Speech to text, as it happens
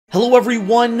Hello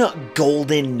everyone,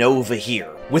 GoldenNova here.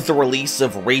 With the release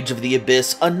of Rage of the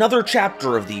Abyss, another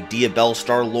chapter of the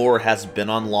Diabellstar Lore has been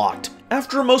unlocked.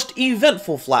 After a most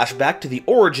eventful flashback to the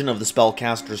origin of the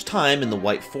spellcaster's time in the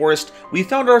White Forest, we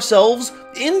found ourselves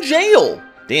in jail!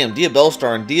 Damn,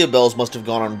 Diabellstar and Diabells must have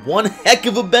gone on one heck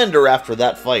of a bender after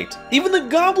that fight. Even the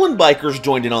Goblin Bikers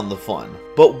joined in on the fun.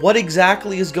 But what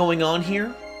exactly is going on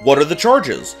here? What are the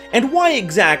charges? And why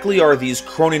exactly are these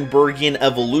Cronenbergian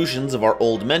evolutions of our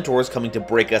old mentors coming to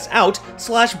break us out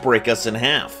 / break us in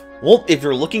half? Well, if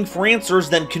you're looking for answers,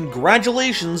 then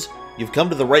congratulations, you've come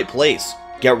to the right place.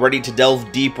 Get ready to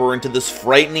delve deeper into this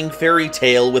frightening fairy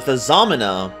tale with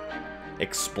Azamina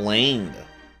explained.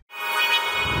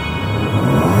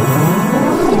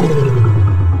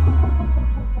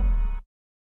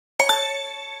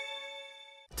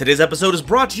 Today's episode is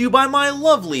brought to you by my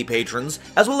lovely patrons,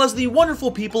 as well as the wonderful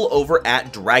people over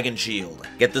at Dragon Shield.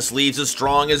 Get the sleeves as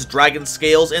strong as dragon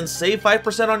scales and save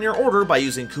 5% on your order by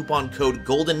using coupon code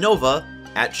GoldenNova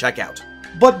at checkout.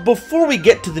 But before we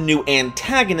get to the new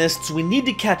antagonists, we need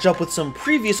to catch up with some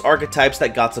previous archetypes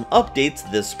that got some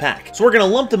updates this pack, so we're going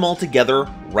to lump them all together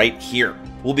right here.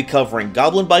 We'll be covering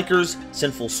Goblin Bikers,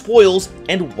 Sinful Spoils,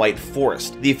 and White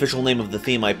Forest, the official name of the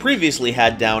theme I previously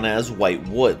had down as White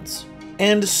Woods.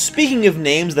 And speaking of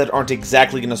names that aren't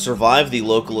exactly going to survive the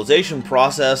localization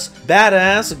process,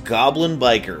 badass Goblin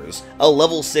Bikers, a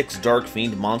level 6 Dark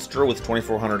Fiend monster with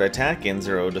 2400 attack and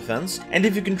 0 defense, and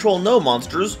if you control no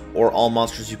monsters, or all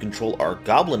monsters you control are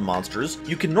Goblin monsters,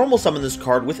 you can normal summon this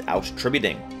card without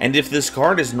tributing. And if this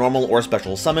card is normal or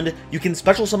special summoned, you can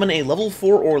special summon a level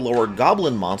 4 or lower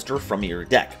Goblin monster from your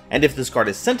deck. And if this card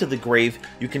is sent to the grave,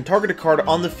 you can target a card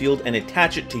on the field and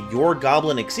attach it to your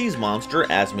Goblin Xyz monster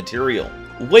as material.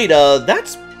 Wait,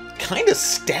 that's kinda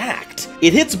stacked.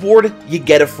 It hits board, you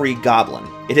get a free goblin.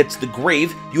 It hits the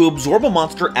grave, you absorb a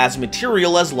monster as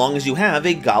material as long as you have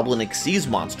a Goblin Xyz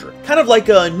monster. Kind of like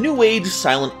a New Age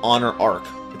Silent Honor arc.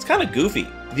 It's kinda goofy.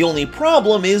 The only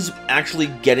problem is actually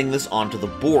getting this onto the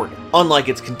board. Unlike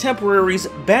its contemporaries,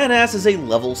 Badass is a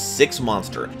level 6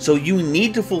 monster, so you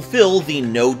need to fulfill the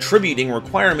no tributing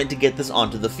requirement to get this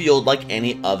onto the field like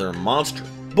any other monster.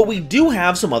 But we do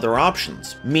have some other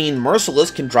options. Mean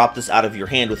Merciless can drop this out of your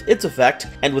hand with its effect,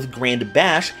 and with Grand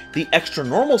Bash, the extra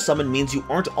normal summon means you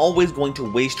aren't always going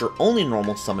to waste your only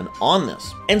normal summon on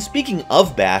this. And speaking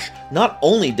of Bash, not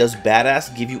only does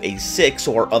Badass give you a 6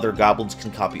 so our other goblins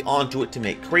can copy onto it to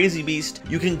make Crazy Beast,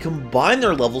 you can combine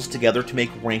their levels together to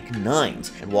make rank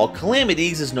 9s, and while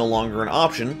Calamities is no longer an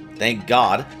option, thank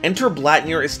God, Enter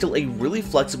Blatnir is still a really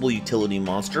flexible utility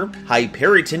monster,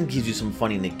 Hyperiton gives you some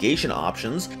funny negation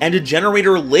options, and a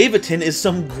Generator Leviton is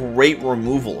some great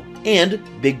removal. And,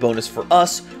 big bonus for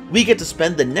us, we get to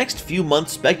spend the next few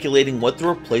months speculating what the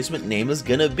replacement name is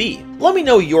gonna be. Let me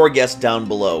know your guess down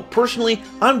below. Personally,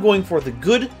 I'm going for the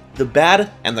good, the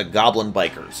bad, and the Goblin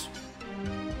Bikers.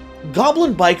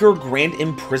 Goblin Biker Grand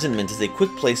Imprisonment is a quick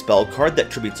play spell card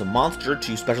that tributes a monster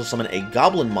to special summon a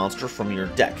goblin monster from your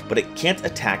deck, but it can't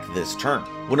attack this turn.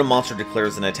 When a monster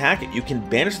declares an attack, you can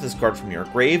banish this card from your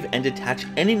grave and attach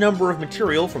any number of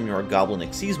material from your Goblin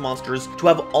Xyz monsters to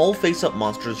have all face-up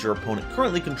monsters your opponent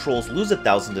currently controls lose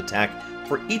 1000 attack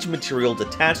for each material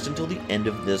detached until the end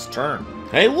of this turn.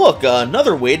 Hey look,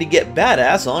 another way to get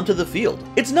Badass onto the field.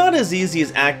 It's not as easy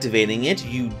as activating it,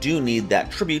 you do need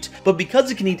that tribute, but because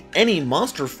it can eat any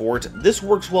monster for it, this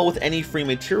works well with any free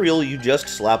material you just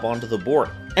slap onto the board.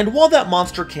 And while that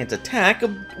monster can't attack,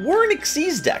 we're an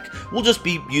Xyz deck, we'll just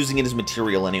be using it as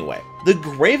material anyway. The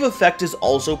grave effect is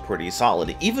also pretty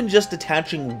solid, even just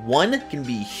attaching one can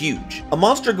be huge. A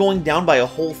monster going down by a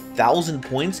whole 1000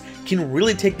 points can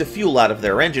really take the fuel out of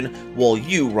their engine while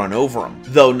you run over them,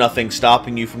 though nothing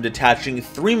stopping you from detaching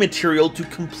 3 material to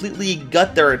completely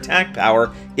gut their attack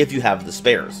power if you have the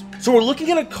spares. So we're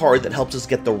looking at a card that helps us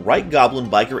get the right Goblin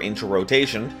Biker into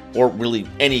rotation, or really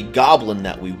any goblin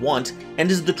that we want,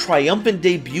 and is the triumphant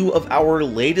debut of our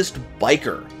latest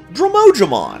biker,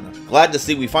 Dromojamon. Glad to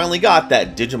see we finally got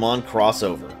that Digimon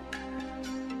crossover.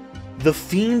 The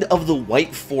Fiend of the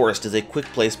White Forest is a quick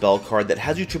play spell card that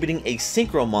has you tributing a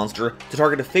Synchro monster to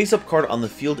target a face-up card on the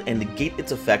field and negate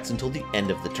its effects until the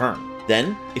end of the turn.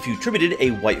 Then, if you tributed a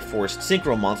White Forest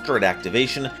Synchro monster at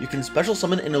activation, you can special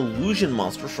summon an illusion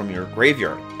monster from your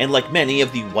graveyard. And like many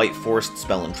of the White Forest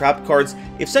spell and trap cards,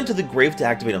 if sent to the grave to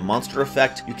activate a monster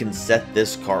effect, you can set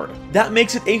this card. That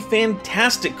makes it a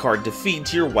fantastic card to feed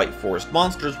to your White Forest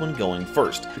monsters when going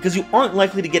first, because you aren't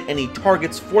likely to get any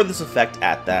targets for this effect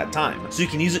at that time, so you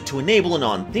can use it to enable a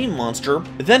non-theme monster,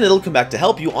 then it'll come back to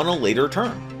help you on a later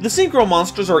turn. The Synchro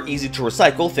monsters are easy to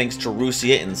recycle thanks to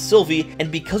Rusia and Sylvie,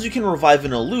 and because you can revive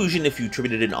an illusion if you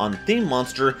tributed an on-theme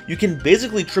monster, you can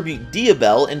basically tribute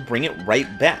Diabell and bring it right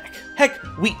back. Heck,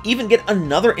 we even get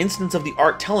another instance of the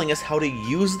art telling us how to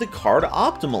use the card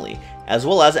optimally, as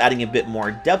well as adding a bit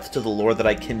more depth to the lore that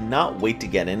I cannot wait to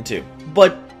get into.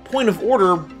 But point of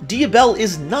order, Diabell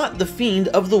is not the fiend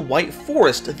of the White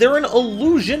Forest, they're an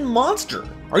illusion monster!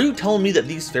 Are you telling me that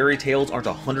these fairy tales aren't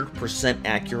 100%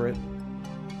 accurate?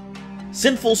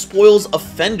 Sinful spoils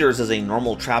Offenders as a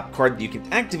normal trap card that you can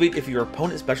activate if your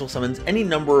opponent special summons any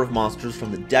number of monsters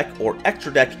from the deck or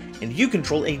extra deck and you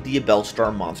control a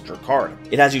Diabellstar monster card.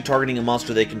 It has you targeting a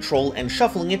monster they control and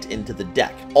shuffling it into the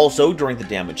deck. Also, during the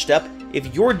damage step,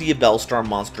 if your Diabellstar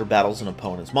monster battles an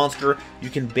opponent's monster, you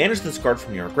can banish this card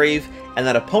from your grave, and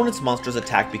that opponent's monster's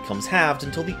attack becomes halved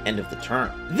until the end of the turn.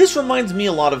 This reminds me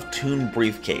a lot of Toon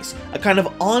Briefcase, a kind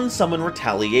of on-summon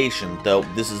retaliation, though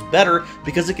this is better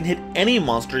because it can hit any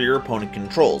monster your opponent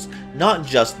controls, not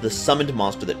just the summoned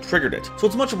monster that triggered it, so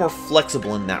it's much more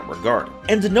flexible in that regard.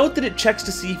 And note that it checks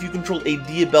to see if you control a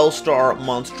Diabellstar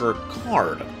monster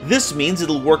card. This means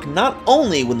it'll work not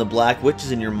only when the Black Witch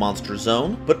is in your monster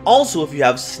zone, but also if you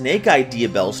have Snake Eye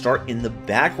Diabellstar in the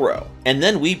back row. And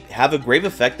then we have a grave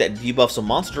effect that debuffs a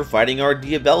monster fighting our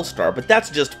Diabellstar, but that's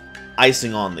just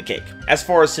icing on the cake. As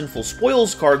far as Sinful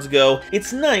Spoils cards go,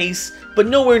 it's nice, but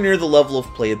nowhere near the level of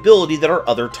playability that our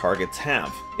other targets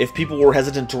have. If people were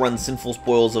hesitant to run Sinful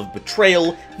Spoils of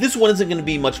Betrayal, this one isn't going to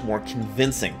be much more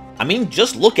convincing. I mean,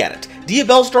 just look at it.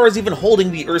 Diabellstar is even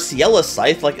holding the Ursiella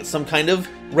Scythe like it's some kind of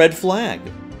red flag.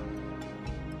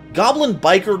 Goblin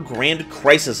Biker Grand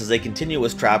Crisis is a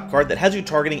continuous trap card that has you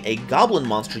targeting a goblin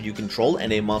monster you control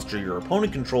and a monster your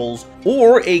opponent controls,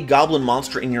 or a goblin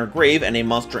monster in your grave and a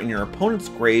monster in your opponent's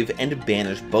grave, and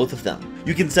banish both of them.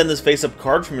 You can send this face-up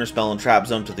card from your spell and trap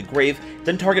zone to the grave,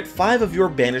 then target 5 of your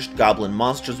banished goblin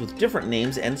monsters with different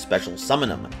names and special summon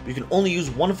them. You can only use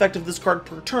one effect of this card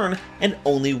per turn, and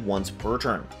only once per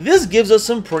turn. This gives us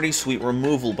some pretty sweet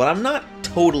removal, but I'm not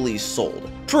totally sold.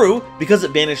 True, because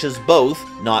it banishes both,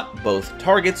 not both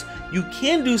targets, you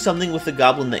can do something with the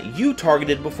goblin that you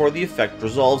targeted before the effect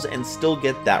resolves and still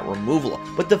get that removal.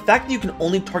 But the fact that you can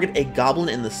only target a goblin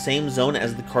in the same zone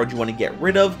as the card you want to get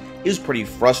rid of is pretty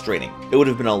frustrating. It would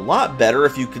have been a lot better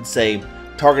if you could say,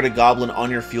 target a goblin on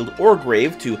your field or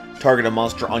grave to target a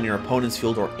monster on your opponent's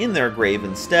field or in their grave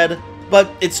instead, but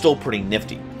it's still pretty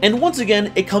nifty. And once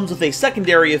again, it comes with a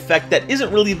secondary effect that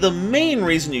isn't really the main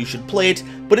reason you should play it,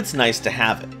 but it's nice to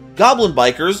have it. Goblin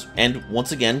Bikers, and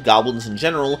once again goblins in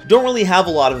general, don't really have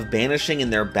a lot of banishing in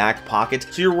their back pocket,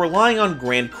 so you're relying on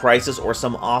Grand Crisis or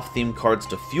some off-theme cards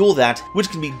to fuel that, which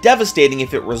can be devastating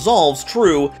if it resolves,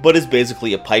 true, but is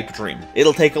basically a pipe dream.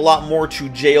 It'll take a lot more to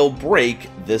jailbreak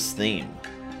this theme.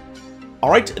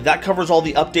 Alright, that covers all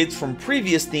the updates from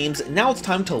previous themes. Now it's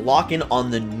time to lock in on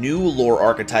the new lore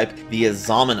archetype, the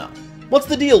Azamina. What's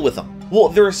the deal with them? Well,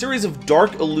 they're a series of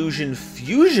Dark Illusion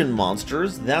fusion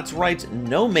monsters, that's right,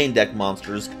 no main deck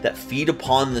monsters, that feed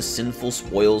upon the Sinful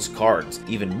Spoils cards,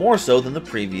 even more so than the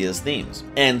previous themes.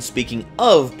 And speaking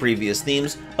of previous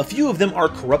themes, a few of them are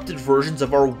corrupted versions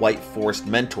of our White Forest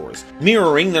mentors,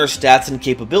 mirroring their stats and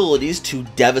capabilities to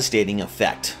devastating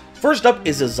effect. First up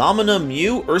is Azamina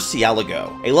Mew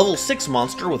Ursialago, a level 6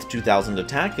 monster with 2000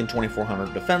 attack and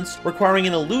 2400 defense, requiring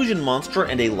an illusion monster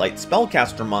and a light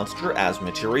spellcaster monster as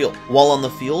material. While on the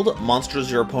field,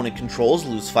 monsters your opponent controls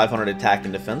lose 500 attack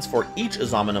and defense for each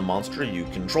Azamina monster you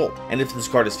control. And if this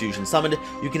card is fusion summoned,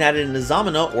 you can add an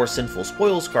Azamina or Sinful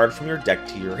Spoils card from your deck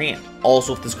to your hand.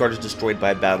 Also, if this card is destroyed by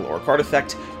a battle or card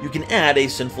effect, you can add a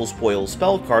Sinful Spoils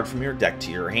spell card from your deck to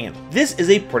your hand. This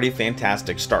is a pretty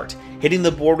fantastic start. Hitting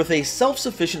the board with a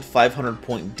self-sufficient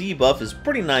 500-point debuff is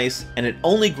pretty nice, and it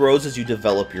only grows as you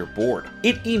develop your board.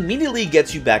 It immediately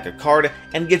gets you back a card,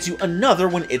 and gets you another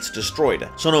when it's destroyed.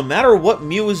 So no matter what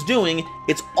Mew is doing,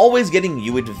 it's always getting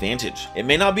you advantage. It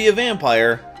may not be a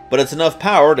vampire, but it's enough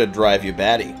power to drive you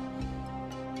batty.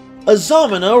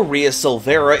 Azamina Ria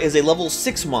Silvera is a level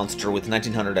 6 monster with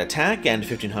 1900 attack and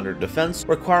 1500 defense,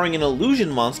 requiring an illusion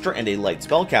monster and a light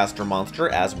spellcaster monster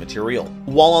as material.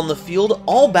 While on the field,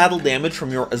 all battle damage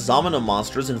from your Azamina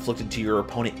monsters inflicted to your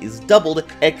opponent is doubled,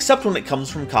 except when it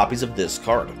comes from copies of this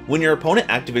card. When your opponent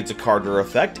activates a card or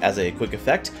effect as a quick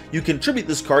effect, you contribute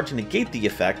this card to negate the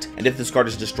effect, and if this card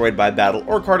is destroyed by battle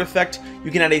or card effect, you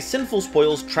can add a Sinful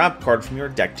Spoils trap card from your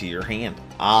deck to your hand.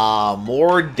 Ah,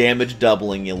 more damage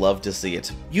doubling, you love to see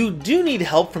it. You do need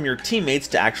help from your teammates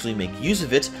to actually make use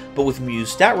of it, but with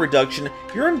Mew's stat reduction,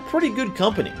 you're in pretty good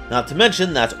company. Not to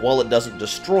mention that while it doesn't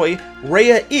destroy,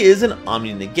 Rhea is an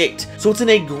Omni-Negate, so it's in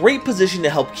a great position to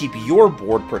help keep your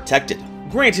board protected.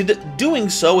 Granted, doing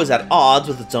so is at odds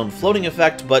with its own floating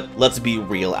effect, but let's be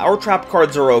real, our trap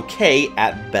cards are okay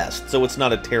at best, so it's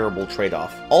not a terrible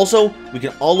trade-off. Also, we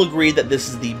can all agree that this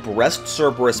is the best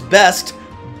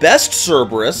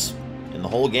Cerberus in the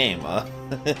whole game.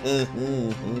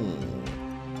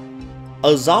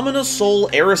 Azamina Soul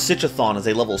Erisichathon is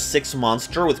a level 6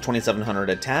 monster with 2700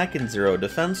 attack and 0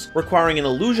 defense, requiring an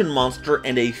illusion monster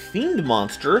and a fiend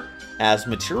monster as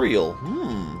material.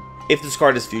 If this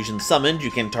card is fusion summoned, you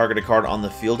can target a card on the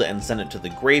field and send it to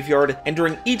the graveyard, and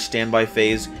during each standby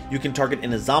phase, you can target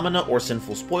an Azamina or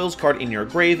Sinful Spoils card in your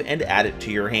grave and add it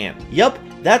to your hand. Yup,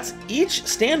 that's each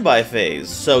standby phase,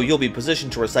 so you'll be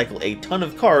positioned to recycle a ton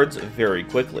of cards very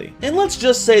quickly. And let's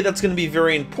just say that's going to be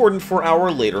very important for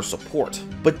our later support.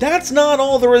 But that's not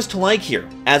all there is to like here.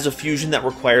 As a fusion that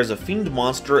requires a fiend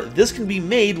monster, this can be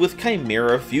made with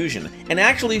Chimera Fusion, and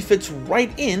actually fits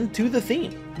right into the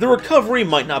theme. The recovery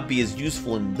might not be as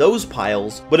useful in those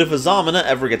piles, but if Azamina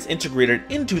ever gets integrated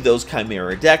into those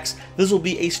Chimera decks, this will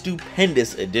be a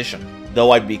stupendous addition.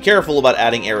 Though I'd be careful about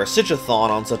adding Erisichathon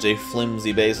on such a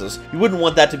flimsy basis. You wouldn't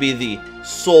want that to be the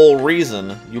sole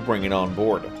reason you bring it on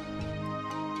board.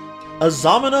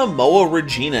 Azamina Moa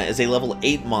Regina is a level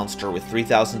 8 monster with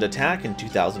 3000 attack and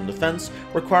 2000 defense,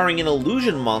 requiring an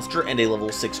illusion monster and a level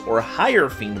 6 or higher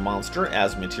fiend monster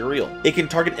as material. It can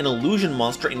target an illusion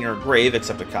monster in your grave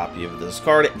except a copy of this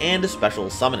card and special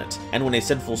summon it. And when a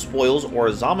Sinful Spoils or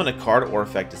Azamina card or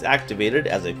effect is activated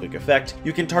as a quick effect,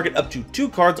 you can target up to 2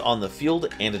 cards on the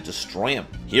field and destroy them.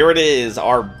 Here it is,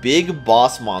 our big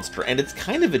boss monster, and it's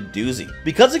kind of a doozy.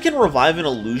 Because it can revive an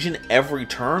illusion every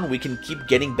turn, we can keep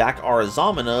getting back our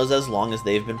Azaminas as long as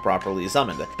they've been properly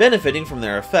summoned, benefiting from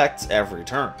their effects every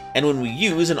turn. And when we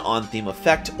use an on-theme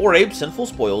effect or a Sinful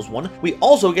Spoils one, we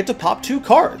also get to pop 2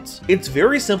 cards. It's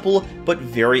very simple, but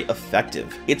very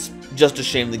effective. It's just a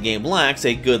shame the game lacks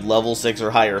a good level 6 or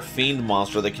higher fiend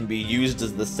monster that can be used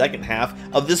as the second half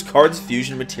of this card's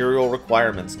fusion material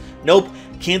requirements. Nope,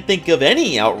 can't think of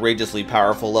any outrageously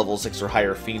powerful level 6 or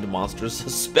higher fiend monsters,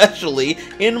 especially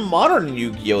in modern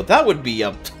Yu-Gi-Oh! That would be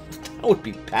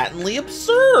patently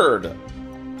absurd!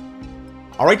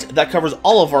 Alright, that covers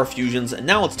all of our fusions, and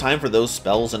now it's time for those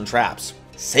spells and traps.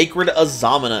 Sacred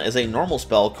Azamina is a normal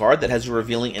spell card that has you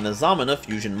revealing an Azamina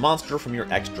fusion monster from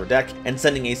your extra deck and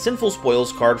sending a Sinful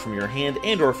Spoils card from your hand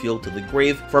and or field to the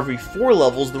grave for every 4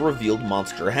 levels the revealed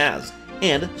monster has,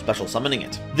 and special summoning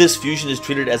it. This fusion is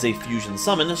treated as a fusion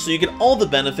summon, so you get all the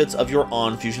benefits of your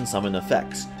on-fusion summon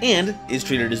effects, and is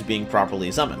treated as being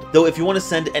properly summoned. Though if you want to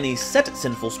send any set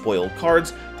Sinful Spoil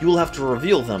cards, you will have to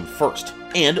reveal them first.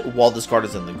 And while this card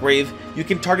is in the grave, you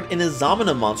can target an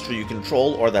Azamina monster you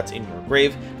control or that's in your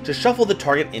grave to shuffle the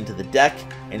target into the deck,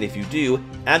 and if you do,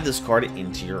 add this card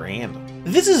into your hand.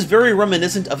 This is very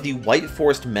reminiscent of the White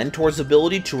Forest Mentor's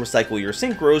ability to recycle your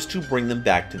synchros to bring them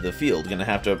back to the field. Gonna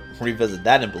have to revisit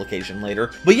that implication later.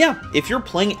 But yeah, if you're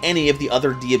playing any of the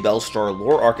other Diabellstar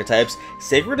Lore archetypes,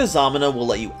 Sacred Azamina will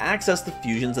let you access the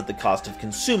fusions at the cost of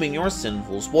consuming your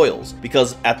Sinful Spoils.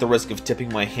 Because at the risk of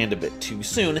tipping my hand a bit too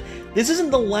soon, this isn't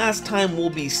the last time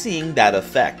we'll be seeing that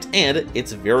effect, and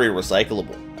it's very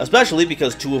recyclable. Especially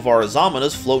because 2 of our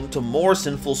Azaminas float into more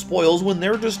Sinful Spoils when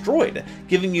they're destroyed,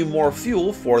 giving you more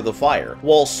fuel for the fire,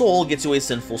 while Soul gets you a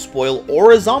Sinful Spoil or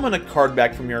Azamina card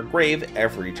back from your grave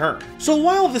every turn. So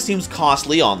while this seems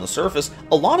costly on the surface,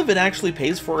 a lot of it actually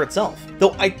pays for itself,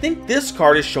 though I think this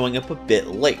card is showing up a bit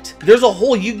late. There's a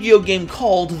whole Yu-Gi-Oh game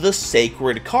called the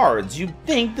Sacred Cards. You'd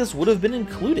think this would have been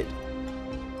included.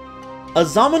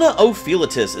 Azamina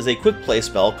Ophilatus is a quick play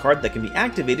spell card that can be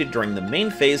activated during the main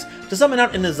phase to summon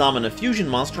out an Azamina fusion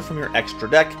monster from your extra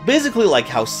deck, basically like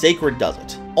how Sacred does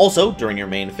it. Also, during your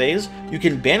main phase, you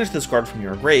can banish this card from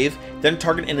your grave, then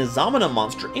target an Azamina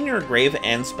monster in your grave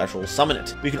and special summon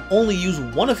it. You can only use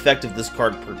one effect of this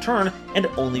card per turn, and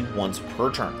only once per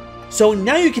turn. So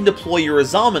now you can deploy your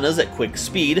Azaminas at quick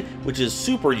speed, which is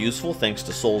super useful thanks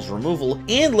to Soul's removal,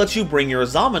 and lets you bring your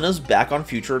Azaminas back on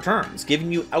future turns,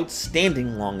 giving you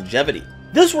outstanding longevity.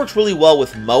 This works really well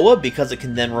with Moa because it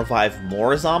can then revive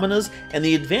more Azaminas, and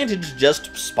the advantage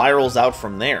just spirals out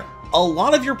from there. A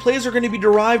lot of your plays are going to be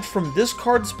derived from this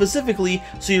card specifically,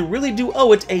 so you really do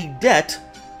owe it a debt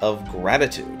of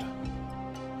gratitude.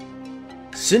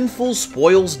 Sinful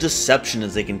Spoils Deception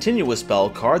is a continuous spell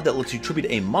card that lets you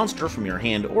tribute a monster from your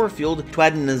hand or field to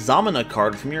add an Azamina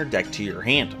card from your deck to your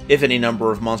hand. If any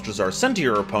number of monsters are sent to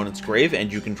your opponent's grave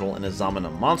and you control an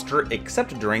Azamina monster,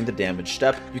 except during the damage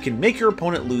step, you can make your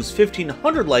opponent lose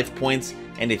 1500 life points,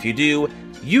 and if you do,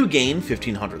 you gain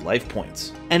 1500 life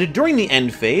points. And during the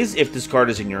end phase, if this card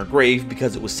is in your grave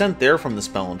because it was sent there from the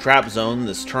spell and trap zone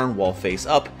this turn while face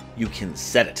up, you can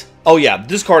set it. Oh yeah,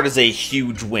 this card is a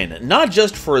huge win, not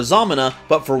just for Azamina,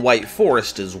 but for White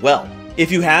Forest as well. If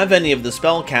you have any of the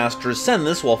spellcasters send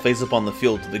this while face up on the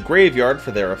field to the graveyard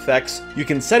for their effects, you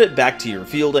can set it back to your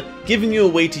field, giving you a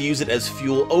way to use it as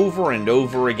fuel over and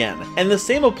over again. And the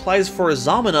same applies for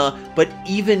Azamina, but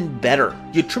even better.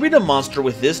 You tribute a monster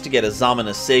with this to get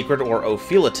Azamina Sacred or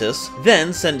Ophelitis,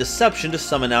 then send Deception to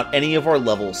summon out any of our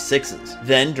level 6s.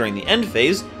 Then, during the end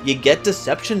phase, you get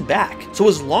Deception back. So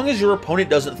as long as your opponent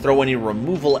doesn't throw any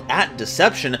removal at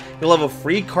Deception, you'll have a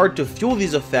free card to fuel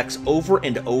these effects over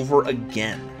and over again.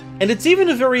 And it's even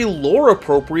a very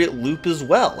lore-appropriate loop as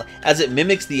well, as it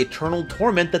mimics the eternal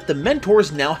torment that the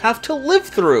mentors now have to live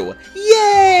through.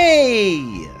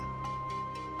 Yay!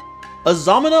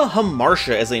 Azamina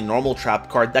Hamartia is a normal trap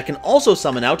card that can also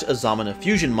summon out Azamina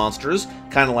fusion monsters,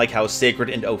 kinda like how Sacred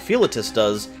and Ophelitis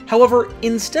does. However,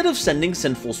 instead of sending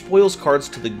Sinful Spoils cards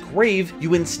to the grave,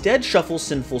 you instead shuffle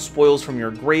Sinful Spoils from your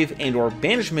grave and or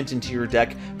banishment into your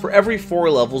deck for every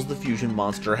 4 levels the fusion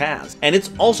monster has, and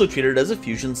it's also treated as a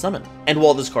fusion summon. And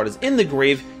while this card is in the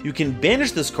grave, you can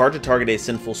banish this card to target a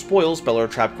Sinful Spoils spell or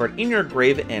trap card in your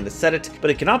grave and set it,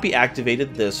 but it cannot be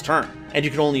activated this turn. And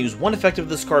you can only use one effect of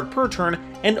this card per turn,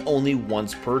 and only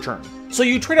once per turn. So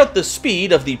you trade out the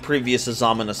speed of the previous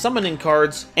Azamina summoning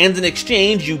cards, and in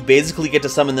exchange you basically get to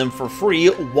summon them for free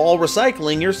while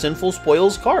recycling your Sinful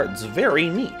Spoils cards. Very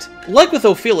neat. Like with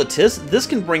Ophelitis, this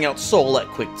can bring out Soul at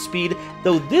quick speed,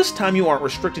 though this time you aren't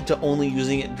restricted to only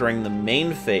using it during the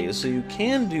main phase, so you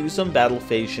can do some battle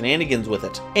phase shenanigans with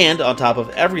it. And on top of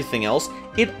everything else,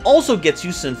 it also gets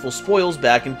you Sinful Spoils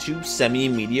back into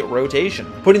semi-immediate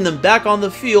rotation, putting them back on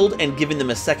the field and giving them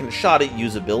a second shot at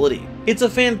usability. It's a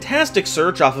fantastic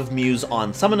search off of Mew's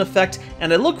on summon effect,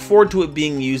 and I look forward to it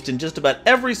being used in just about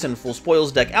every Sinful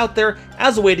Spoils deck out there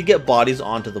as a way to get bodies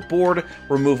onto the board,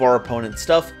 remove our opponent's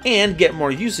stuff, and get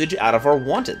more usage out of our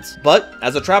wanteds. But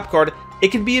as a trap card,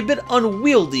 it can be a bit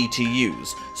unwieldy to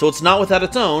use, so it's not without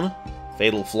its own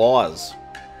fatal flaws.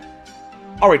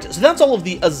 Alright, so that's all of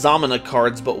the Azamina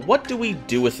cards, but what do we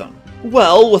do with them?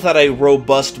 Well, without a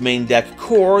robust main deck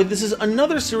core, this is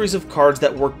another series of cards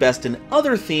that work best in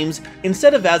other themes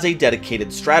instead of as a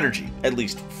dedicated strategy, at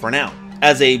least for now.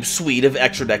 As a suite of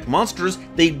extra deck monsters,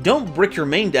 they don't brick your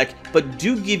main deck, but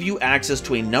do give you access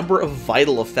to a number of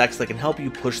vital effects that can help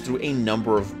you push through a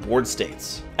number of board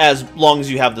states, as long as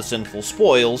you have the Sinful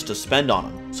Spoils to spend on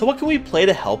them. So what can we play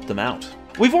to help them out?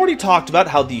 We've already talked about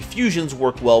how the fusions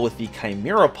work well with the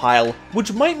Chimera pile,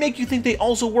 which might make you think they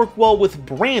also work well with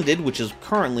Branded, which is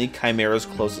currently Chimera's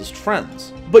closest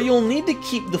friends. But you'll need to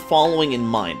keep the following in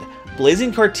mind.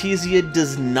 Blazing Cartesia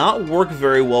does not work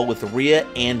very well with Rhea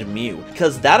and Mew,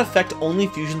 because that effect only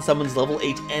fusion summons level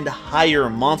 8 and higher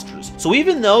monsters, so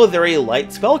even though they're a light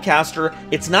spellcaster,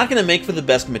 it's not going to make for the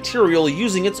best material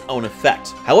using its own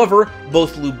effect. However,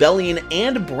 both Lubellion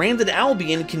and Branded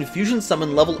Albion can fusion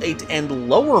summon level 8 and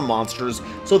lower monsters,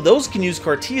 so those can use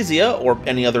Cartesia, or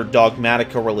any other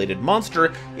Dogmatica related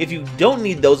monster, if you don't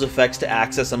need those effects to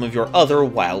access some of your other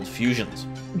wild fusions.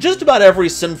 Just about every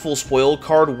Sinful Spoil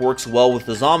card works well with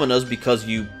the Azaminas because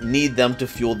you need them to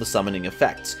fuel the summoning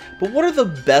effects, but what are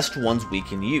the best ones we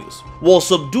can use? Well,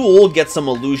 Subdual gets some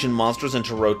illusion monsters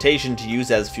into rotation to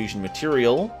use as fusion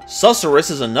material. Susurrus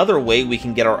is another way we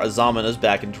can get our Azaminas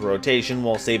back into rotation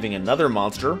while saving another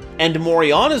monster. And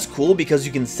Morion is cool because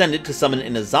you can send it to summon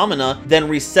an Azamina, then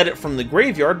reset it from the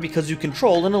graveyard because you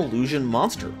control an illusion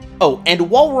monster. Oh, and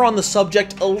while we're on the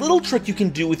subject, a little trick you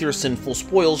can do with your Sinful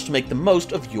Spoils to make the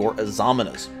most of your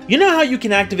Azaminas. You know how you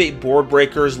can activate board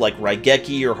breakers like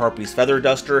Raigeki or Harpy's Feather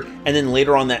Duster, and then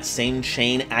later on that same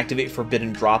chain activate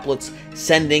Forbidden Droplets,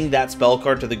 sending that spell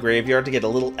card to the graveyard to get a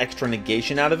little extra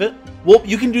negation out of it? Well,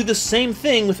 you can do the same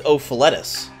thing with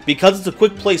Ophelitis. Because it's a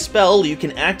quick play spell, you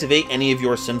can activate any of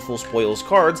your Sinful Spoils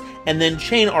cards, and then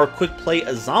chain our quick play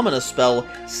Azamina spell,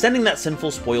 sending that Sinful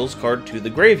Spoils card to the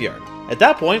graveyard. At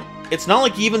that point, it's not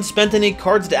like you even spent any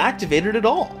cards to activate it at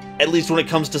all. At least when it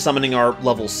comes to summoning our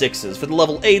level 6s. For the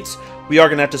level 8s, we are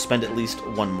going to have to spend at least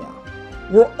one more.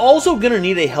 We're also going to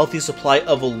need a healthy supply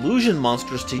of illusion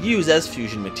monsters to use as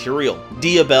fusion material.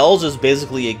 Diabellstar is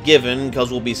basically a given, because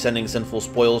we'll be sending Sinful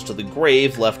Spoils to the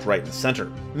grave left, right, and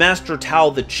center. Master Tau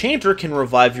the Chanter can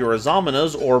revive your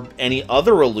Azaminas or any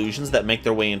other illusions that make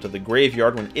their way into the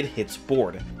graveyard when it hits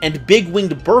board. And Big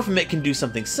Winged Baphomet can do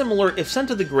something similar if sent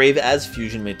to the grave as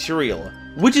fusion material,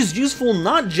 which is useful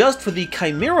not just for the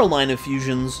Chimera line of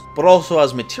fusions, but also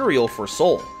as material for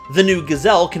Soul. The new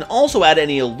Gazelle can also add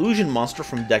any illusion monster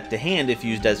from deck to hand if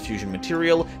used as fusion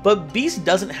material, but Beast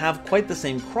doesn't have quite the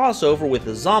same crossover with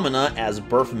Azamina as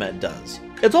Baphomet does.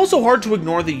 It's also hard to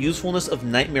ignore the usefulness of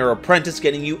Nightmare Apprentice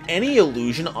getting you any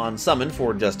illusion on summon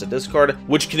for just a discard,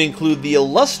 which can include the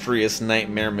illustrious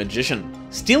Nightmare Magician.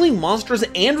 Stealing monsters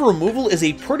and removal is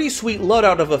a pretty sweet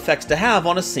loadout of effects to have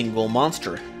on a single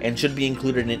monster, and should be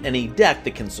included in any deck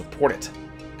that can support it.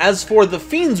 As for the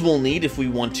fiends we'll need if we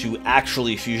want to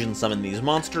actually fusion summon these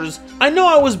monsters, I know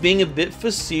I was being a bit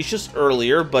facetious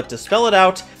earlier, but to spell it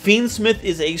out, Fiendsmith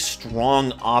is a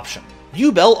strong option.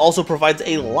 Yubel also provides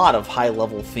a lot of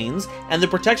high-level fiends, and the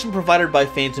protection provided by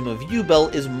Phantom of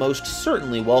Yubel is most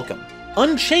certainly welcome.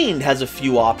 Unchained has a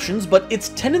few options, but its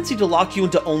tendency to lock you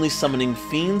into only summoning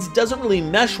fiends doesn't really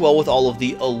mesh well with all of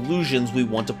the illusions we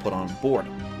want to put on board.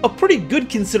 A pretty good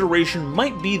consideration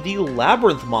might be the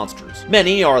Labyrinth monsters.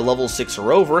 Many are level 6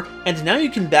 or over, and now you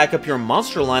can back up your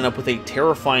monster lineup with a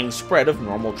terrifying spread of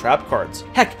normal trap cards.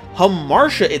 Heck,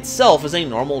 Hamartia itself is a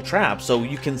normal trap, so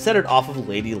you can set it off of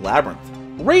Lady Labyrinth.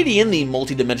 Radian, the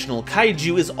multi-dimensional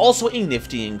kaiju, is also a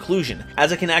nifty inclusion,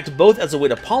 as it can act both as a way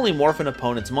to polymorph an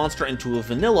opponent's monster into a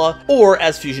vanilla, or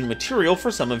as fusion material for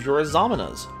some of your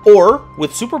Azaminas. Or,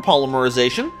 with super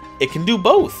polymerization, it can do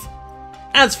both.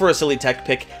 As for a silly tech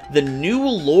pick, the new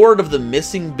Lord of the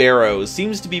Missing Barrows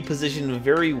seems to be positioned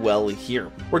very well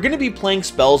here. We're going to be playing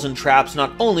spells and traps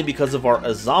not only because of our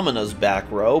Azamina's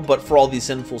back row, but for all the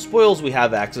sinful spoils we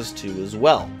have access to as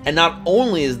well. And not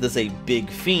only is this a big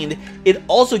fiend, it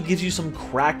also gives you some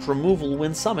cracked removal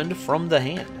when summoned from the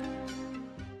hand.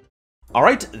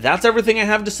 Alright, that's everything I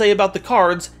have to say about the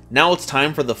cards. Now it's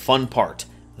time for the fun part,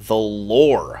 the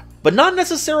lore. But not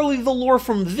necessarily the lore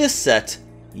from this set,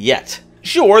 yet.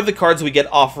 Sure, the cards we get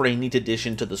offer a neat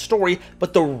addition to the story,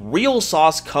 but the real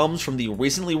sauce comes from the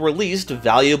recently released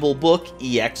valuable book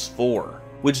EX4,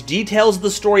 which details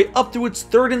the story up through its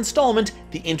third installment,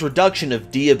 the introduction of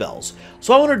Diabells.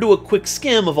 So I want to do a quick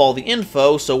skim of all the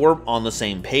info so we're on the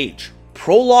same page.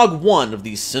 Prologue 1 of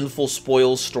the Sinful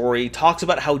Spoils story talks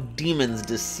about how demons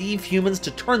deceive humans to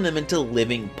turn them into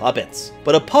living puppets.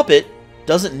 But a puppet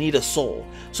doesn't need a soul,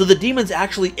 so the demons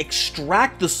actually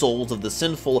extract the souls of the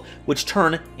sinful, which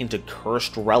turn into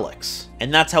cursed relics.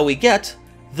 And that's how we get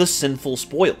the Sinful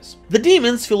Spoils. The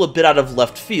demons feel a bit out of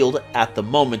left field at the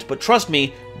moment, but trust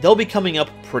me, they'll be coming up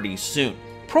pretty soon.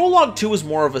 Prologue 2 is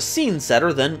more of a scene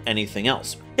setter than anything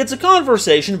else. It's a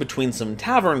conversation between some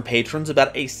tavern patrons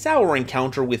about a sour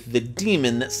encounter with the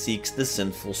demon that seeks the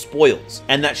Sinful Spoils,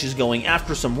 and that she's going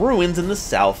after some ruins in the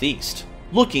southeast,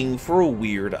 looking for a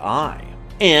weird eye.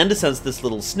 And since this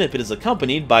little snippet is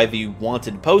accompanied by the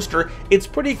wanted poster, it's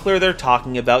pretty clear they're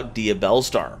talking about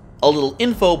Diabellstar. A little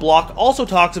info block also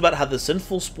talks about how the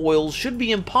Sinful Spoils should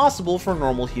be impossible for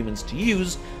normal humans to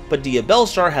use, but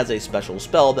Diabellstar has a special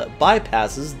spell that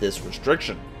bypasses this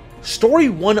restriction. Story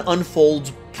 1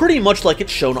 unfolds pretty much like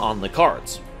it's shown on the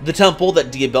cards. The temple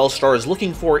that Diabellstar is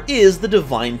looking for is the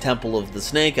Divine Temple of the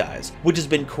Snake Eyes, which has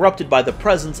been corrupted by the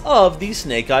presence of the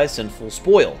Snake Eye Sinful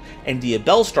Spoil, and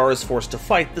Diabellstar is forced to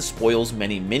fight the Spoil's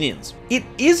many minions. It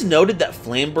is noted that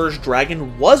Flamberge's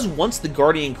dragon was once the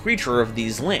guardian creature of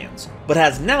these lands, but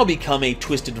has now become a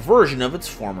twisted version of its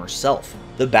former self.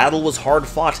 The battle was hard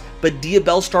fought, but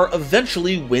Diabellstar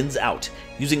eventually wins out,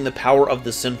 using the power of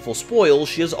the Sinful Spoils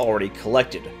she has already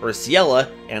collected,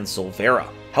 Ursiella and Silvera.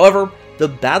 However, the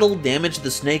battle damaged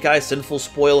the Snake Eye Sinful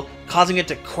Spoil, causing it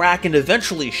to crack and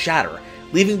eventually shatter,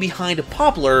 leaving behind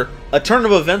Poplar, a turn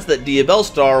of events that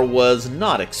Diabellstar was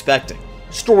not expecting.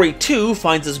 Story 2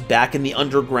 finds us back in the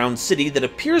underground city that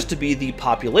appears to be the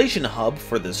population hub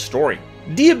for this story.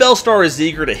 Diabellstar is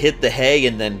eager to hit the hay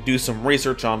and then do some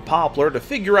research on Poplar to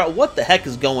figure out what the heck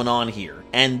is going on here,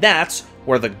 and that's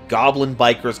where the Goblin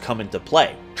Bikers come into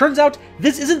play. Turns out,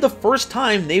 this isn't the first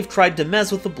time they've tried to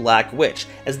mess with the Black Witch,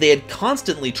 as they had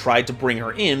constantly tried to bring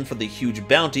her in for the huge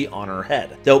bounty on her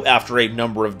head, though after a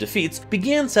number of defeats,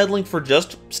 began settling for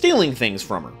just stealing things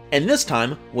from her. And this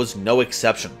time was no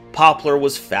exception. Poplar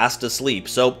was fast asleep,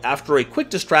 so after a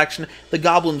quick distraction, the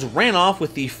goblins ran off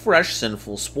with the fresh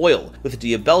Sinful Spoil, with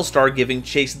Diabellstar giving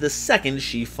chase the second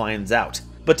she finds out.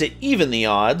 But to even the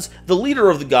odds, the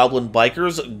leader of the Goblin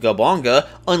Bikers, Gabonga,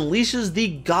 unleashes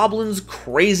the Goblin's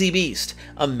Crazy Beast,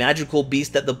 a magical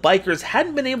beast that the Bikers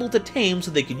hadn't been able to tame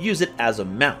so they could use it as a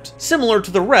mount, similar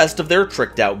to the rest of their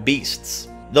tricked out beasts.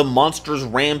 The monster's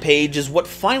rampage is what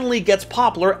finally gets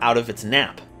Poplar out of its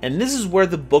nap. And this is where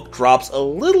the book drops a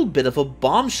little bit of a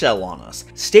bombshell on us,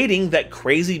 stating that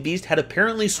Crazy Beast had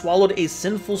apparently swallowed a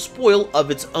Sinful Spoil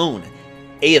of its own,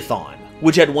 Aethon,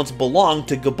 which had once belonged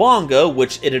to Gabonga,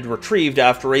 which it had retrieved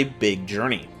after a big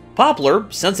journey. Poplar,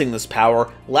 sensing this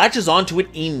power, latches onto it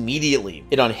immediately.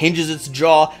 It unhinges its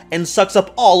jaw and sucks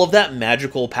up all of that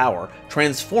magical power,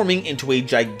 transforming into a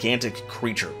gigantic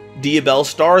creature.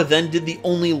 Diabellstar then did the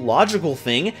only logical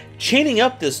thing, chaining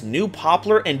up this new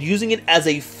poplar and using it as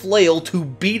a flail to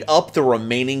beat up the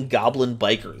remaining goblin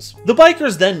bikers. The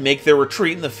bikers then make their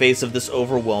retreat in the face of this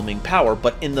overwhelming power,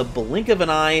 but in the blink of an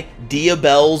eye,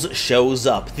 Diabells shows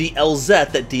up, the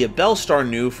Elzette that Diabellstar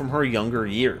knew from her younger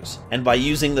years, and by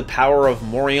using the power of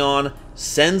Morion,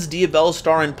 sends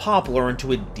Diabellstar and Poplar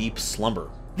into a deep slumber.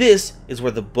 This is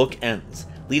where the book ends,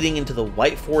 leading into the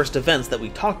White Forest events that we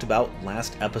talked about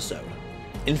last episode.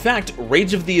 In fact,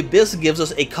 Rage of the Abyss gives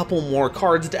us a couple more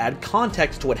cards to add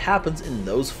context to what happens in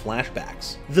those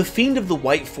flashbacks. The Fiend of the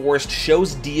White Forest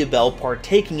shows Diabell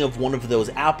partaking of one of those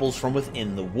apples from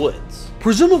within the woods.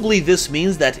 Presumably this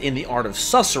means that in the art of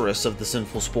susurrus of the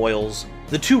Sinful Spoils,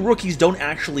 the two rookies don't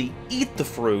actually eat the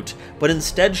fruit, but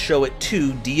instead show it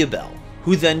to Diabell,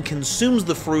 who then consumes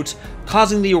the fruit,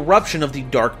 causing the eruption of the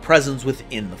dark presence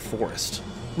within the forest.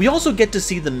 We also get to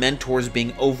see the mentors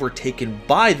being overtaken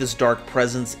by this dark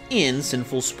presence in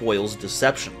Sinful Spoils'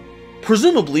 deception.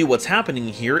 Presumably what's happening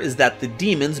here is that the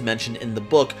demons mentioned in the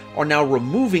book are now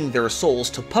removing their souls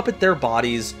to puppet their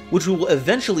bodies, which we will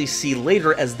eventually see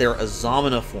later as their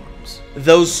Azamina forms.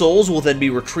 Those souls will then be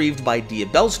retrieved by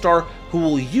Diabellstar, who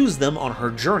will use them on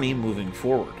her journey moving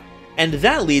forward. And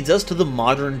that leads us to the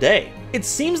modern day. It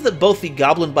seems that both the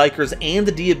Goblin Bikers and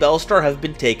the Diabellstar have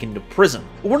been taken to prison.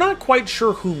 We're not quite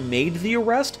sure who made the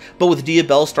arrest, but with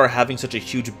Diabellstar having such a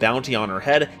huge bounty on her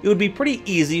head, it would be pretty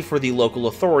easy for the local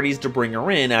authorities to bring her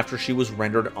in after she was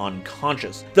rendered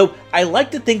unconscious. Though I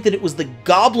like to think that it was the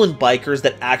Goblin Bikers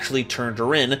that actually turned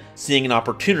her in, seeing an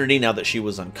opportunity now that she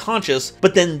was unconscious,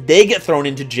 but then they get thrown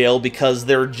into jail because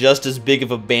they're just as big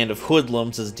of a band of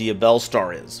hoodlums as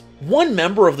Diabellstar is. One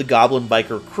member of the Goblin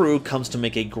Biker crew comes to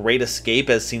make a great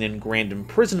escape as seen in Grand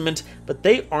Imprisonment, but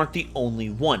they aren't the only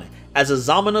one, as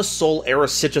Azamina Soul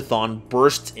Erisichathon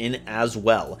bursts in as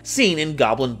well, seen in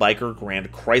Goblin Biker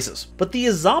Grand Crisis. But the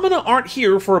Azamina aren't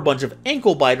here for a bunch of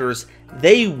ankle biters,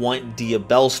 they want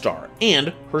Diabellstar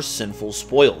and her Sinful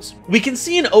Spoils. We can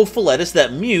see in Ophiletus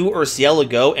that Mew,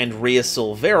 Urcielago, and Rhea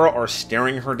Silvera are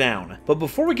staring her down, but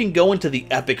before we can go into the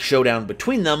epic showdown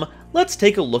between them, let's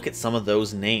take a look at some of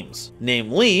those names.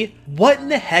 Namely, what in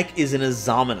the heck is an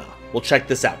Azamina? Well, check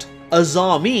this out.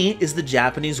 Azami is the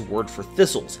Japanese word for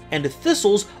thistles, and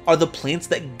thistles are the plants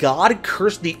that God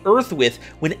cursed the earth with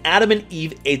when Adam and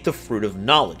Eve ate the fruit of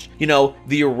knowledge. You know,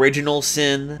 the original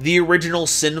sin, the original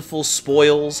sinful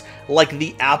spoils, like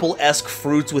the apple-esque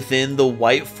fruits within the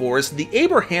White Forest. The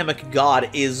Abrahamic God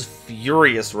is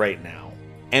furious right now.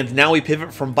 And now we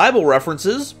pivot from Bible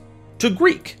references to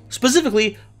Greek,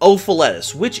 specifically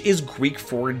Ophiletus, which is Greek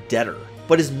for debtor,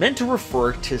 but is meant to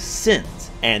refer to sins.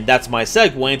 And that's my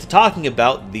segue into talking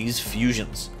about these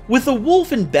fusions. With the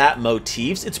wolf and bat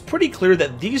motifs, it's pretty clear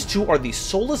that these two are the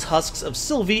soulless husks of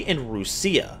Sylvie and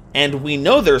Rucia. And we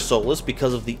know they're soulless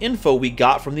because of the info we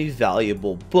got from the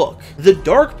valuable book. The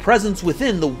dark presence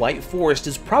within the White Forest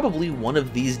is probably one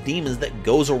of these demons that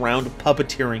goes around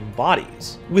puppeteering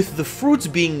bodies, with the fruits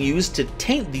being used to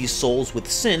taint these souls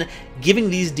with sin, giving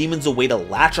these demons a way to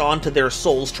latch on to their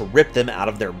souls to rip them out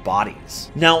of their bodies.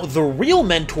 Now, the real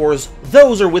mentors,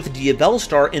 those are with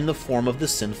Diabellstar in the form of the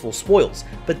Sinful Spoils,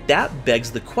 but that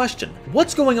begs the question,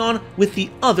 what's going on with the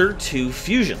other two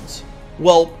fusions?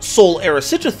 Well, Soul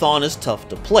Erisichathon is tough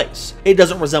to place. It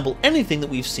doesn't resemble anything that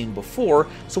we've seen before,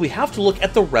 so we have to look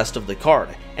at the rest of the card,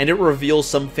 and it reveals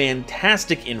some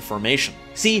fantastic information.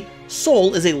 See,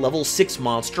 Soul is a level 6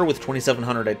 monster with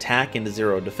 2700 attack and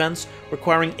 0 defense,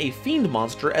 requiring a Fiend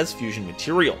monster as fusion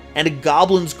material. And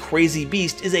Goblin's Crazy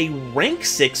Beast is a rank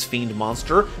 6 Fiend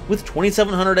monster with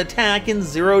 2700 attack and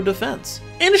 0 defense.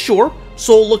 And sure,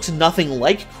 Soul looks nothing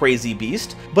like Crazy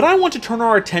Beast, but I want to turn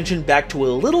our attention back to a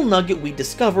little nugget we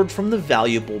discovered from the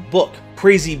valuable book.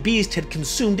 Crazy Beast had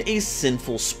consumed a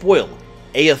sinful spoil,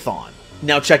 Aethon.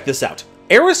 Now check this out.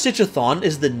 Erisichathon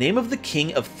is the name of the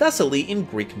king of Thessaly in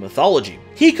Greek mythology.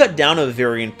 He cut down a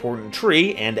very important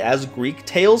tree, and as Greek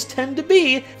tales tend to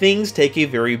be, things take a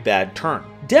very bad turn.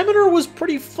 Demeter was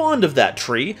pretty fond of that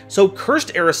tree, so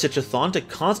cursed Erisichathon to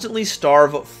constantly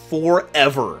starve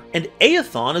forever. And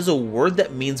Aethon is a word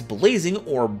that means blazing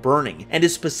or burning, and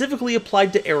is specifically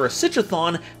applied to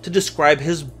Erisichathon to describe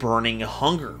his burning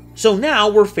hunger. So now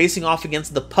we're facing off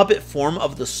against the puppet form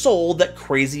of the soul that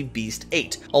Crazy Beast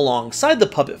ate, alongside the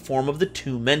puppet form of the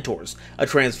two mentors, a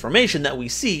transformation that we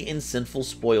see in Sinful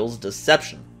Spoils'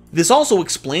 deception. This also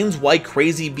explains why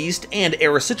Crazy Beast and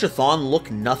Erisichathon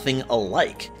look nothing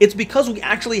alike. It's because we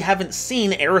actually haven't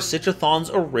seen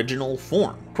Erisichathon's original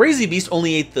form. Crazy Beast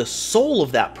only ate the soul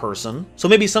of that person, so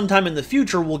maybe sometime in the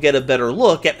future we'll get a better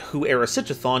look at who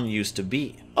Erisichathon used to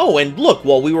be. Oh, and look,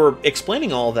 while we were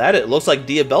explaining all that, it looks like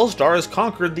Diabellstar has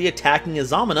conquered the attacking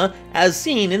Azamina as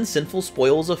seen in Sinful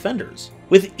Spoil's Offenders,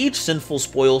 with each Sinful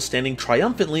Spoil standing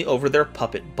triumphantly over their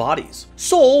puppet bodies.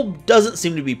 Soul doesn't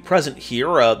seem to be present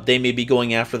here, they may be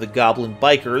going after the Goblin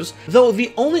Bikers, though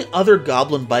the only other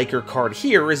Goblin Biker card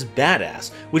here is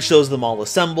Badass, which shows them all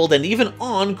assembled and even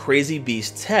on Crazy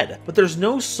Beast's head, but there's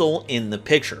no soul in the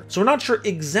picture, so we're not sure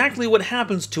exactly what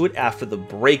happens to it after the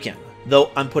break-in,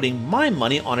 though I'm putting my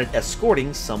money on it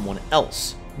escorting someone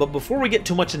else. But before we get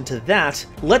too much into that,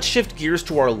 let's shift gears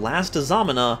to our last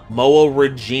Azamina, Moa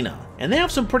Regina. And they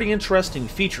have some pretty interesting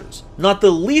features. Not the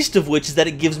least of which is that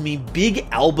it gives me big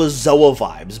Albazoa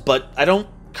vibes, but I don't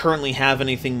currently have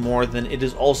anything more than it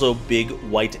is also big,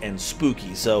 white, and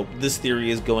spooky, so this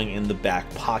theory is going in the back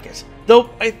pocket. Though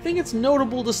I think it's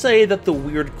notable to say that the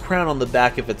weird crown on the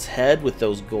back of its head with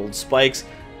those gold spikes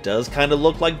does kind of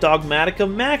look like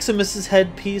Dogmatica Maximus's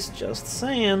headpiece, just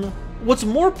saying. What's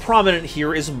more prominent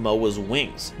here is Moa's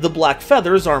wings. The black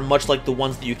feathers are much like the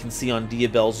ones that you can see on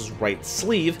Diabell's right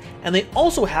sleeve, and they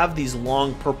also have these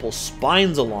long purple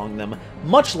spines along them,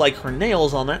 much like her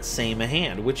nails on that same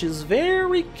hand, which is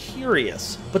very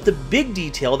curious. But the big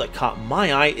detail that caught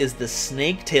my eye is the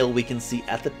snake tail we can see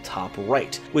at the top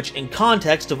right, which in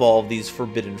context of all of these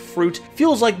forbidden fruit,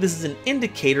 feels like this is an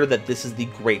indicator that this is the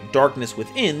great darkness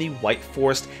within the White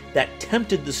Forest that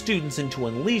tempted the students into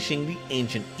unleashing the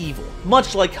ancient evil,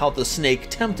 much like how the snake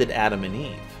tempted Adam and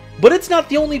Eve. But it's not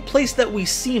the only place that we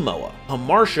see Moa.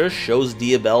 Hamartia shows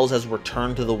Diabell's has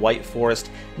returned to the White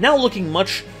Forest, now looking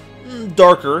much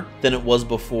darker than it was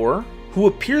before, who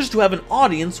appears to have an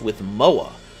audience with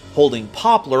Moa, holding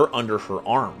Poplar under her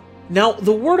arm. Now,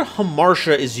 the word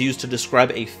Hamartia is used to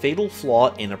describe a fatal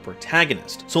flaw in a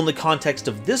protagonist, so in the context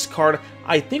of this card,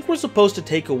 I think we're supposed to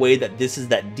take away that this is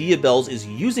that Diabell's is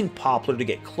using Poplar to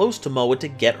get close to Moa to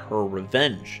get her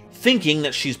revenge, thinking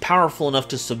that she's powerful enough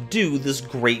to subdue this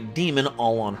great demon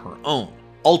all on her own.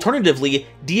 Alternatively,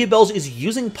 Diabell's is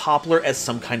using Poplar as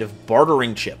some kind of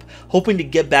bartering chip, hoping to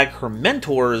get back her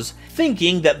mentors,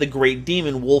 thinking that the great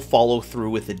demon will follow through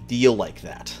with a deal like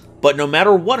that. But no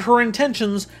matter what her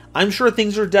intentions, I'm sure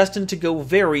things are destined to go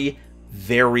very,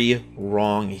 very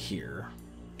wrong here.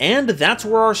 And that's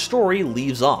where our story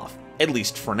leaves off, at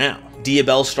least for now.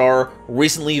 Diabellstar,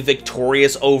 recently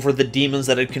victorious over the demons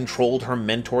that had controlled her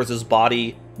mentors'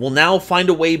 body, will now find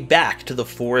a way back to the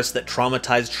forest that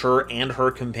traumatized her and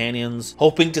her companions,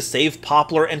 hoping to save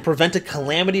Poplar and prevent a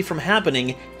calamity from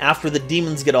happening after the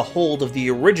demons get a hold of the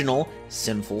original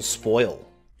Sinful Spoil.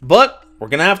 But we're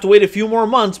gonna have to wait a few more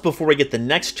months before we get the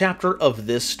next chapter of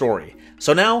this story.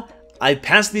 So now, I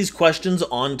pass these questions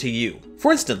on to you.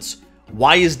 For instance,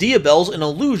 why is Diabell's an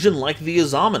illusion like the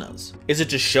Azamina's? Is it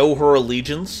to show her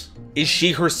allegiance? Is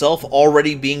she herself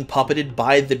already being puppeted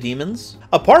by the demons?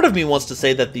 A part of me wants to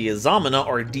say that the Azamina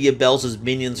are Diabell's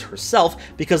minions herself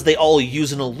because they all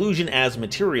use an illusion as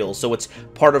material, so it's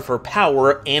part of her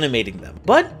power animating them.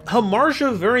 But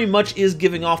Hamartia very much is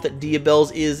giving off that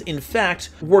Diabell's is, in fact,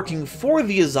 working for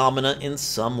the Azamina in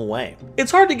some way.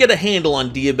 It's hard to get a handle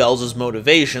on Diabell's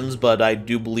motivations, but I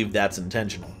do believe that's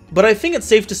intentional. But I think it's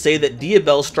safe to say that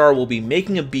Diabellstar will be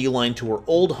making a beeline to her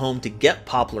old home to get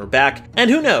Poplar back, and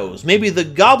who knows, maybe the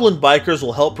Goblin Bikers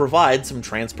will help provide some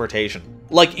transportation.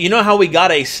 Like, you know how we got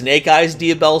a Snake Eyes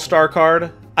Diabellstar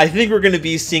card? I think we're going to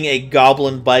be seeing a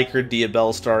Goblin Biker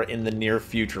Diabellstar in the near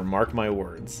future, mark my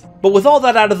words. But with all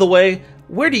that out of the way,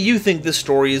 where do you think this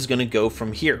story is going to go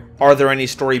from here? Are there any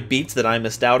story beats that I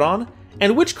missed out on?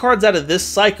 And which cards out of this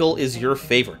cycle is your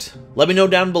favorite? Let me know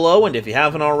down below, and if you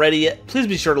haven't already, please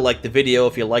be sure to like the video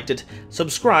if you liked it,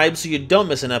 subscribe so you don't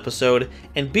miss an episode,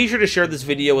 and be sure to share this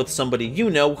video with somebody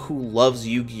you know who loves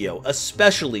Yu-Gi-Oh!,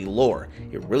 especially lore.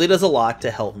 It really does a lot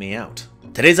to help me out.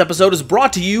 Today's episode is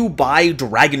brought to you by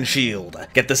Dragon Shield.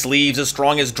 Get the sleeves as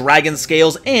strong as dragon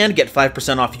scales and get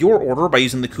 5% off your order by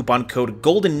using the coupon code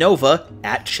GoldenNova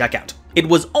at checkout. It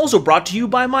was also brought to you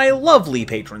by my lovely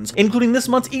patrons, including this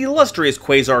month's illustrious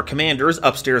Quasar Commanders,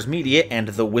 Upstairs Media, and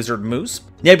the Wizard Moose,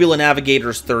 Nebula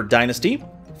Navigator's 3rd Dynasty,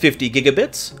 50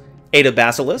 Gigabits, Ada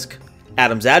Basilisk,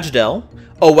 Adams Ajdel,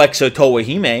 Oexotoa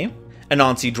Hime,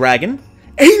 Anansi Dragon,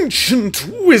 Ancient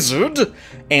Wizard,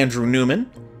 Andrew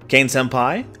Newman, Kane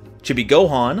Senpai, Chibi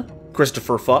Gohan,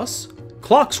 Christopher Fuss,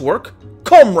 Clockswork,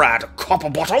 Comrade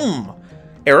Copperbottom,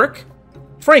 Eric,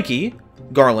 Frankie,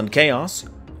 Garland Chaos,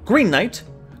 Green Knight,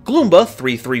 Gloomba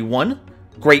 331,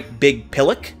 Great Big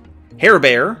Pillock, Hair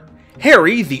Bear,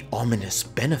 Harry the Ominous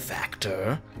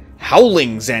Benefactor,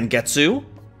 Howling Zangetsu,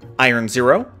 Iron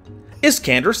Zero,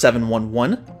 Iskander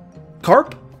 711,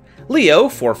 Carp, Leo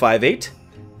 458,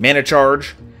 Mana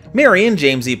Charge, Marion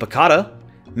James E. Picata,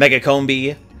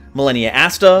 Megacombi, Millennia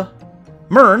Asta,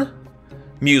 Mern,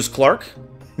 Muse Clark,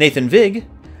 Nathan Vig,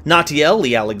 Natiel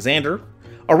Lee Alexander,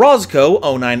 Orozco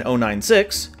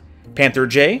 09096, Panther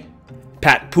J,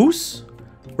 Pat Poos,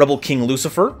 Rebel King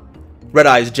Lucifer, Red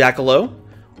Eyes Jackalow,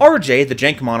 RJ the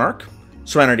Jank Monarch,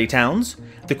 Serenity Towns,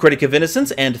 The Critic of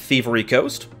Innocence and Thievery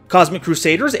Coast, Cosmic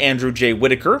Crusaders Andrew J.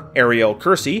 Whitaker, Ariel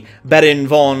Kersey, Bedin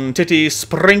von Titty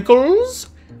Sprinkles,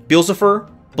 Beelzephyr,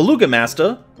 Beluga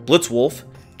Masta, Blitzwolf,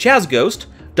 Chaz Ghost,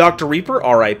 Dr. Reaper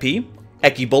RIP,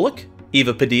 Eki Bullock,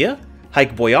 Eva Padilla,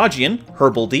 Hike Boyagian,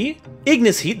 Herbal D,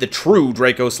 Ignis Heat the True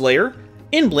Draco Slayer,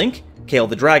 Inblink, Kale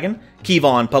the Dragon,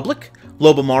 Kevon Public,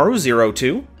 Lobamaru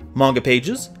 02, Manga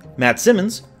Pages, Matt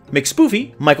Simmons,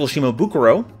 McSpoofy, Michael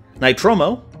Shimobukuro,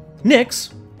 Nitromo,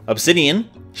 Nyx, Obsidian,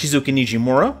 Shizuka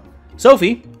Nijimura,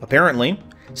 Sophie, apparently,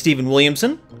 Stephen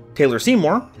Williamson, Taylor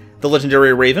Seymour, The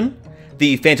Legendary Raven,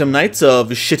 The Phantom Knights of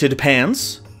Shitted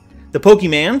Pants, The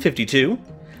Pokemon 52,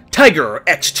 Tiger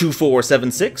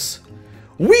X2476,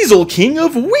 Weasel King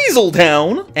of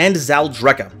Weaseltown, and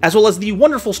Zaldreka, as well as the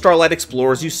wonderful Starlight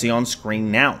Explorers you see on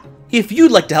screen now. If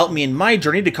you'd like to help me in my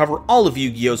journey to cover all of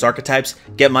Yu-Gi-Oh's archetypes,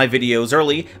 get my videos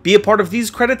early, be a part of these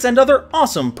credits and other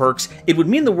awesome perks, it would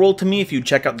mean the world to me if you'd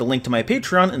check out the link to my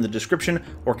Patreon in the description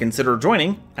or consider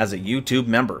joining as a YouTube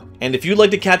member. And if you'd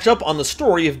like to catch up on the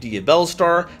story of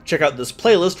Diabellstar, check out this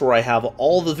playlist where I have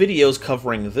all the videos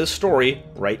covering this story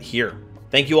right here.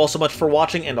 Thank you all so much for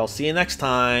watching, and I'll see you next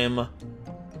time.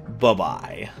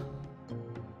 Bye-bye.